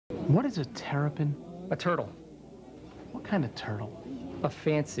What is a terrapin? A turtle. What kind of turtle? A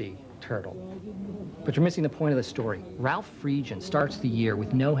fancy turtle. But you're missing the point of the story. Ralph Friedgen starts the year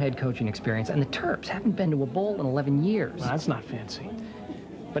with no head coaching experience, and the Terps haven't been to a bowl in 11 years. Well, that's not fancy.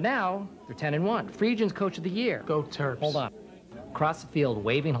 But now, they're 10-1. Friedgen's coach of the year. Go Terps. Hold on. Across the field,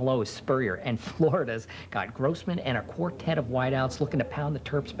 waving hello is Spurrier, and Florida's got Grossman and a quartet of wideouts looking to pound the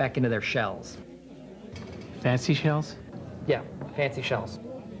Terps back into their shells. Fancy shells? Yeah, fancy shells.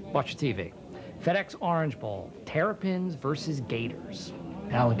 Watch your TV. FedEx Orange Bowl, Terrapins versus Gators.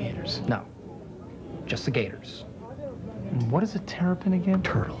 Alligators. No, just the Gators. And what is a terrapin again?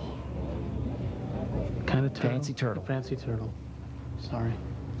 Turtle. Kind of turtle? Fancy turtle. Fancy turtle. Sorry.